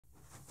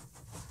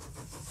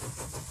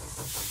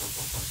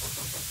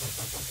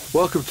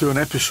Welcome to an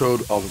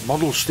episode of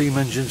Model Steam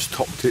Engines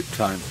Top Tip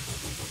Time.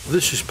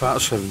 This is part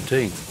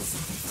 17,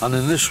 and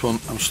in this one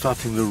I'm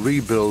starting the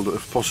rebuild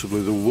of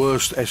possibly the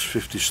worst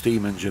S50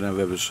 steam engine I've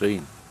ever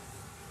seen.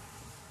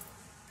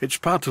 It's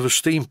part of a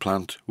steam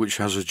plant which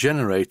has a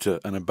generator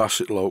and a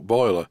Bassett-Lowke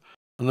boiler,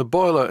 and the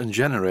boiler and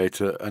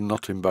generator are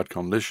not in bad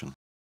condition.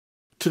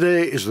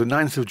 Today is the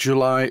 9th of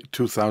July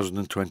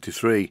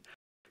 2023.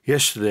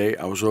 Yesterday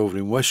I was over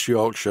in West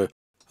Yorkshire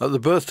at the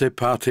birthday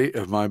party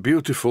of my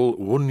beautiful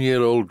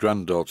one-year-old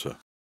granddaughter.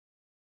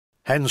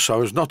 Hence I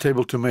was not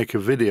able to make a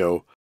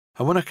video,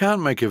 and when I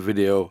can't make a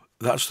video,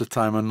 that's the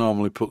time I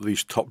normally put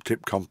these top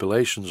tip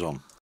compilations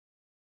on.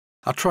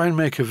 I try and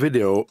make a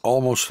video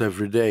almost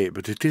every day,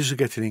 but it is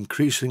getting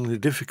increasingly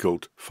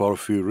difficult for a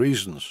few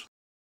reasons.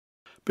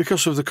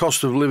 Because of the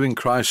cost of living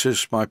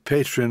crisis, my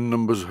Patreon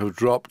numbers have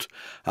dropped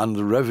and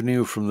the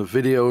revenue from the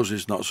videos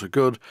is not so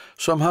good,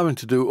 so I'm having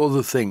to do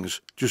other things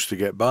just to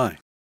get by.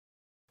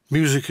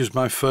 Music is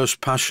my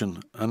first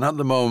passion, and at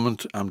the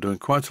moment I'm doing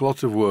quite a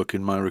lot of work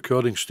in my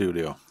recording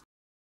studio.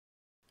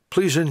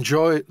 Please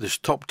enjoy this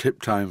Top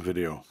Tip Time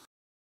video.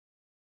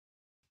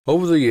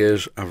 Over the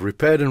years I've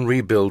repaired and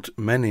rebuilt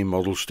many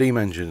model steam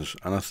engines,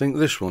 and I think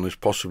this one is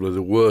possibly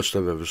the worst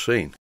I've ever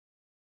seen.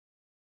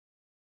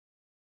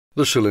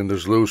 The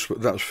cylinder's loose,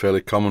 but that's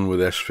fairly common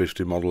with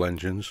S50 model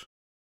engines.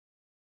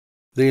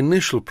 The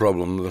initial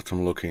problem that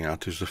I'm looking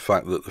at is the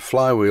fact that the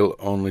flywheel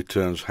only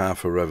turns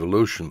half a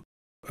revolution,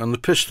 and the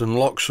piston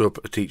locks up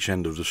at each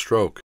end of the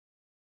stroke.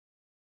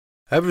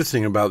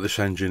 Everything about this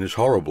engine is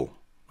horrible.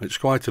 It's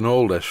quite an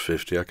old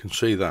S50, I can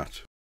see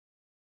that.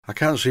 I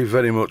can't see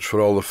very much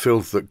for all the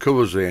filth that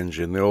covers the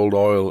engine, the old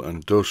oil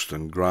and dust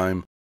and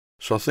grime,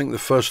 so I think the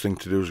first thing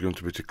to do is going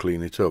to be to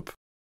clean it up.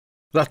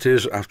 That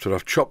is, after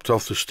I've chopped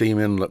off the steam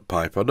inlet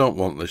pipe. I don't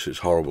want this, it's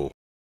horrible.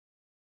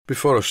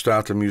 Before I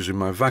start, I'm using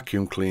my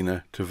vacuum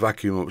cleaner to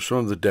vacuum up some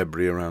of the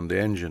debris around the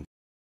engine.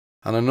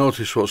 And I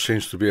notice what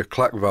seems to be a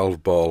clack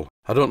valve ball.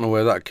 I don't know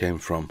where that came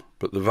from,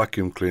 but the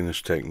vacuum cleaner's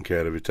taken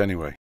care of it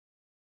anyway.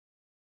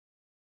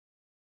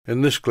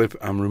 In this clip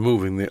I'm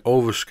removing the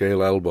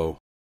overscale elbow.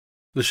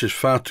 This is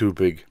far too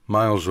big,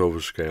 miles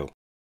overscale.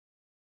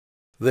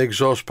 The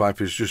exhaust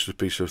pipe is just a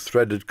piece of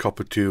threaded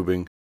copper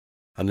tubing,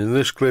 and in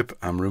this clip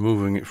I'm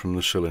removing it from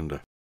the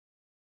cylinder.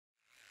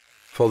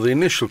 For the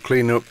initial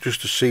cleanup,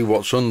 just to see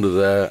what's under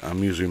there,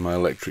 I'm using my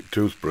electric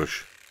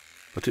toothbrush.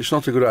 But it's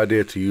not a good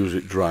idea to use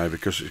it dry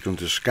because it's going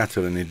to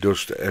scatter any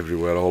dust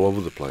everywhere all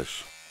over the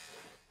place.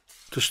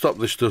 To stop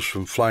this dust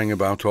from flying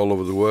about all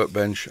over the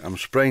workbench, I'm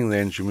spraying the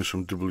engine with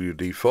some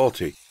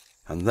WD-40,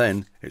 and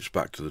then it's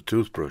back to the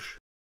toothbrush.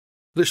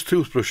 This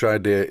toothbrush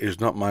idea is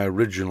not my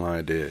original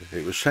idea.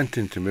 It was sent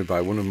in to me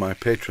by one of my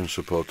Patreon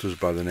supporters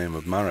by the name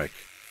of Marek.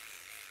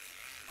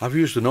 I've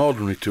used an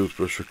ordinary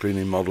toothbrush for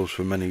cleaning models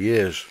for many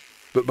years,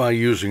 but by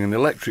using an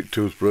electric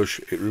toothbrush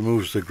it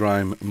removes the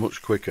grime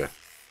much quicker.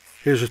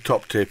 Here's a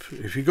top tip: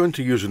 if you're going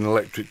to use an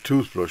electric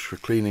toothbrush for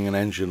cleaning an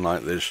engine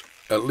like this,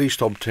 at least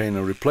obtain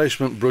a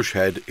replacement brush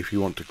head if you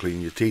want to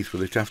clean your teeth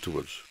with it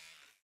afterwards.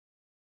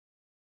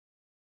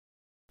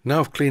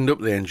 Now I've cleaned up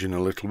the engine a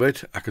little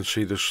bit, I can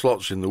see the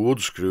slots in the wood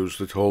screws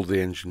that hold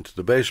the engine to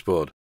the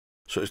baseboard,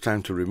 so it's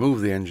time to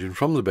remove the engine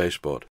from the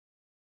baseboard.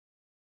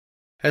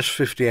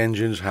 S50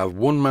 engines have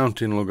one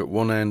mounting lug at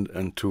one end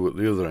and two at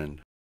the other end.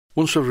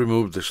 Once I've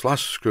removed this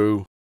last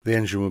screw, the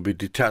engine will be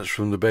detached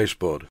from the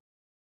baseboard.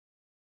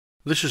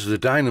 This is the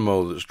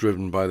dynamo that's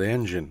driven by the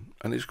engine,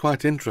 and it's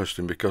quite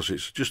interesting because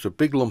it's just a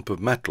big lump of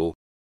metal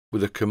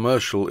with a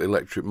commercial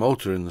electric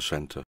motor in the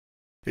centre.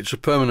 It's a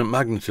permanent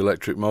magnet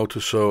electric motor,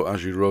 so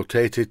as you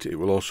rotate it, it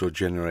will also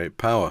generate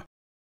power.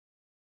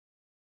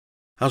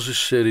 As this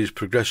series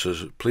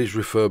progresses, please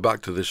refer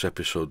back to this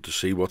episode to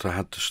see what I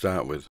had to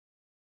start with.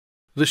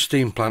 This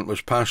steam plant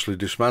was partially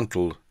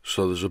dismantled,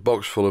 so there's a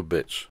box full of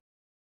bits.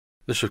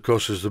 This of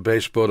course is the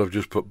baseboard I've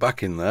just put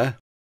back in there.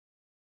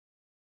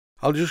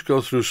 I'll just go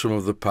through some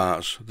of the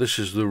parts. This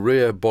is the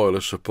rear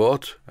boiler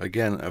support,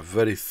 again a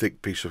very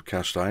thick piece of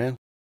cast iron.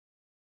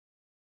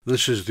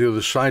 This is the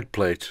other side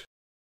plate,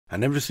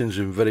 and everything's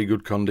in very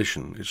good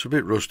condition. It's a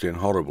bit rusty and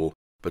horrible,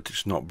 but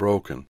it's not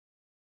broken.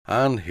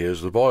 And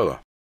here's the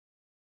boiler.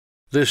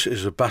 This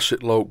is a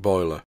Bassett-Lowke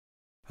boiler,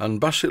 and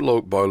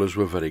Bassett-Lowke boilers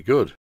were very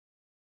good,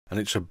 and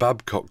it's a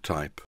Babcock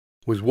type,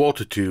 with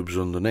water tubes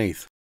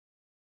underneath.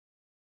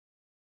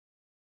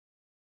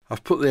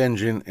 I've put the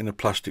engine in a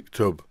plastic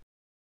tub,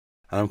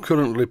 and I'm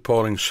currently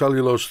pouring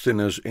cellulose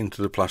thinners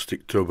into the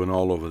plastic tub and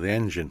all over the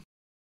engine.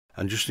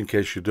 And just in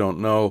case you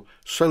don't know,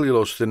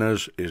 cellulose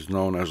thinners is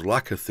known as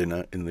lacquer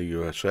thinner in the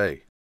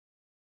USA.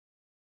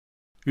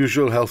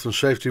 Usual health and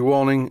safety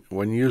warning: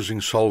 when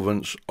using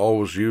solvents,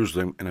 always use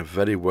them in a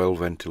very well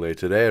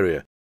ventilated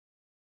area.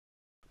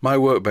 My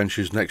workbench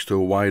is next to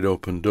a wide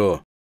open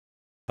door,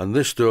 and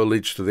this door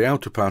leads to the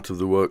outer part of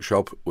the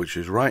workshop, which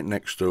is right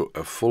next to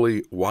a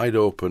fully wide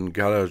open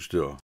garage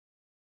door.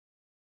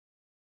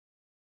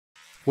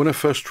 When I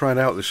first tried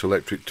out this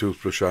electric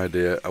toothbrush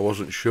idea, I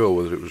wasn't sure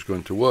whether it was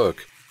going to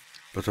work,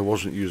 but I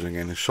wasn't using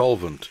any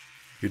solvent.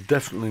 You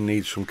definitely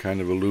need some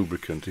kind of a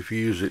lubricant. If you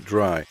use it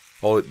dry,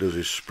 All it does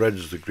is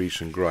spreads the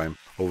grease and grime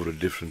over a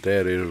different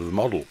area of the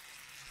model.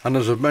 And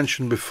as I've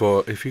mentioned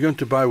before, if you're going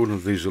to buy one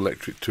of these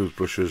electric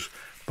toothbrushes,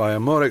 buy a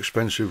more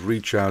expensive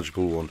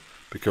rechargeable one,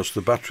 because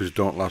the batteries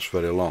don't last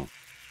very long.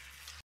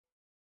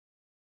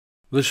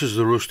 This is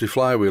the rusty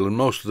flywheel, and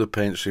most of the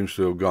paint seems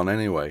to have gone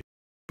anyway,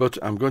 but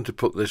I'm going to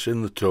put this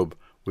in the tub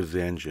with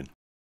the engine.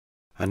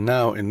 And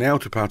now, in the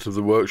outer part of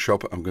the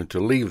workshop, I'm going to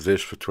leave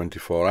this for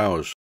 24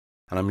 hours,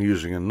 and I'm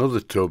using another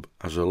tub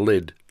as a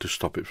lid to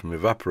stop it from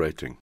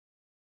evaporating.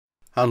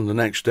 And the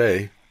next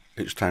day,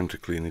 it's time to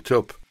clean it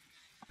up.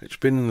 It's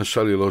been in the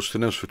cellulose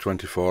thinners for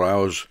 24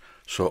 hours,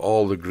 so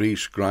all the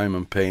grease, grime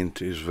and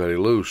paint is very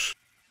loose,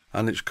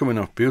 and it's coming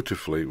off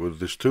beautifully with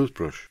this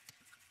toothbrush.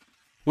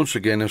 Once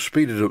again, I've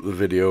speeded up the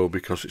video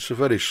because it's a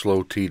very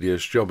slow,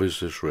 tedious job, is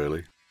this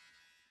really.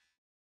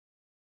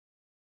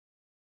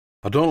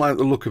 I don't like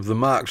the look of the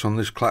marks on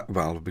this clack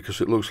valve because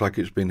it looks like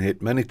it's been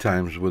hit many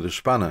times with a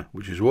spanner,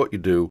 which is what you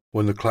do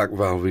when the clack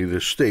valve either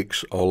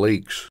sticks or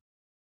leaks.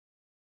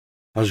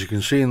 As you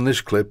can see in this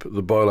clip,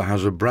 the boiler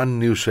has a brand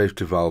new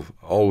safety valve,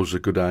 always a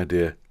good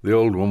idea. The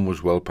old one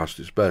was well past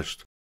its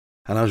best.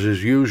 And as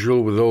is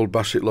usual with old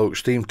Bassett-Lowke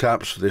steam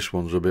taps, this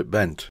one's a bit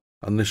bent.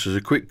 And this is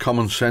a quick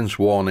common sense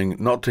warning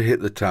not to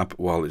hit the tap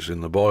while it's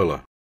in the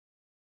boiler.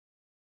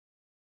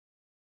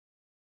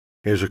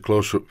 Here's a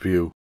close-up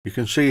view. You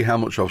can see how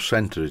much off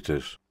centre it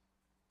is.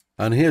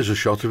 And here's a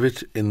shot of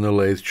it in the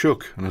lathe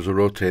chuck, and as I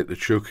rotate the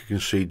chuck you can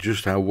see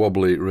just how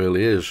wobbly it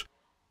really is.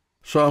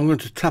 So I'm going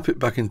to tap it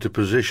back into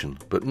position,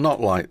 but not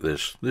like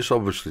this. This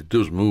obviously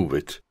does move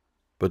it,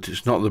 but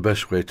it's not the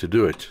best way to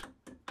do it.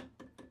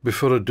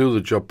 Before I do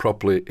the job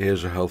properly,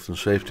 here's a health and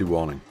safety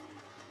warning.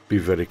 Be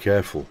very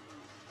careful.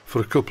 For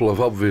a couple of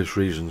obvious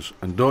reasons,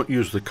 and don't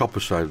use the copper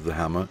side of the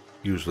hammer,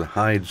 use the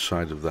hide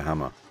side of the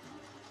hammer.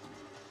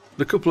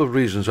 The couple of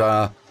reasons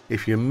are,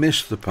 if you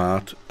miss the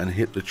part and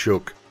hit the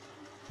chuck,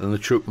 then the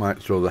chuck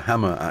might throw the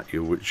hammer at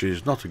you, which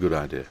is not a good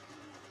idea.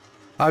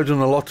 I've done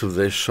a lot of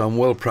this, so I'm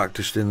well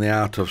practiced in the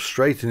art of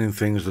straightening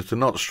things that are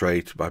not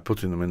straight by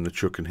putting them in the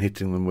chuck and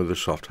hitting them with a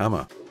soft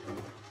hammer.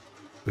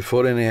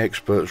 Before any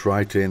experts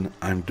write in,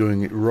 I'm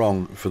doing it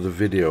wrong for the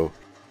video.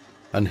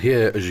 And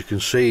here, as you can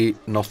see,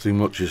 nothing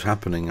much is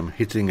happening. I'm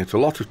hitting it a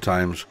lot of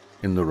times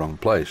in the wrong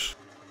place.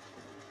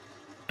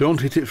 Don't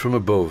hit it from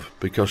above,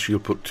 because you'll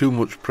put too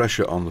much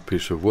pressure on the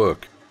piece of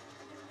work.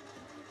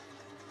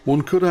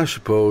 One could, I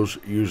suppose,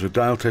 use a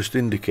dial test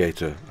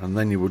indicator, and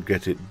then you would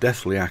get it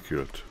deathly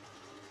accurate.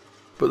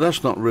 But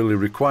that's not really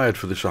required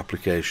for this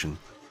application.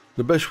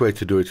 The best way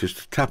to do it is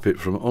to tap it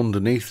from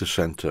underneath the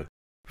centre,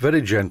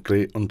 very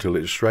gently until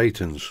it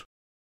straightens.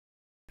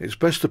 It's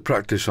best to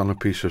practice on a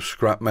piece of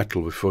scrap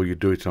metal before you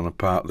do it on a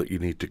part that you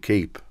need to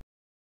keep.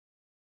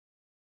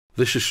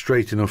 This is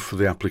straight enough for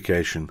the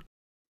application.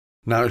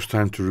 Now it's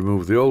time to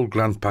remove the old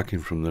gland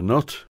packing from the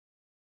nut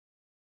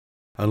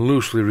and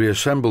loosely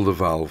reassemble the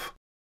valve.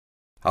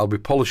 I'll be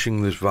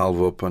polishing this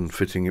valve up and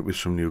fitting it with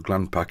some new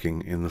gland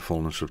packing in the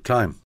fullness of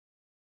time.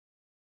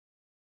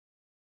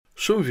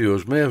 Some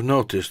viewers may have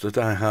noticed that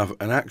I have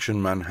an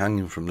Action Man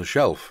hanging from the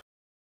shelf.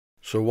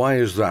 So why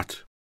is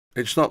that?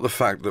 It's not the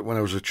fact that when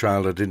I was a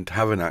child I didn't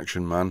have an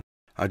Action Man,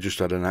 I just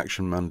had an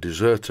Action Man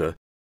deserter.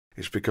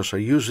 It's because I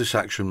use this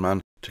Action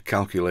Man to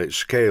calculate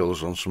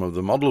scales on some of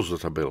the models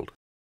that I build.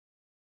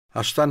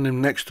 I stand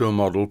him next to a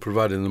model,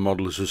 providing the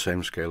model is the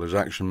same scale as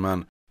Action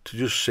Man, to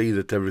just see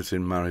that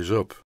everything marries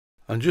up.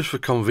 And just for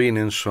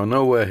convenience, so I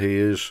know where he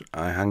is,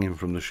 I hang him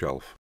from the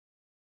shelf.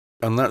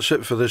 And that's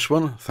it for this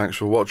one. Thanks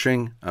for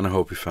watching, and I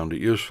hope you found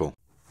it useful.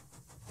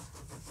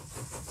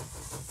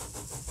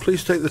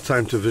 Please take the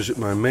time to visit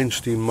my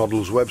Mainsteam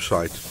Models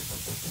website.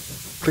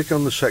 Click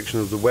on the section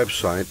of the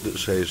website that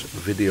says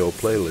Video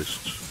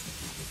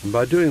Playlists. And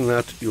by doing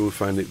that, you will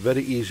find it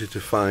very easy to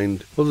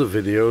find other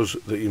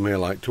videos that you may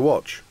like to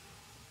watch.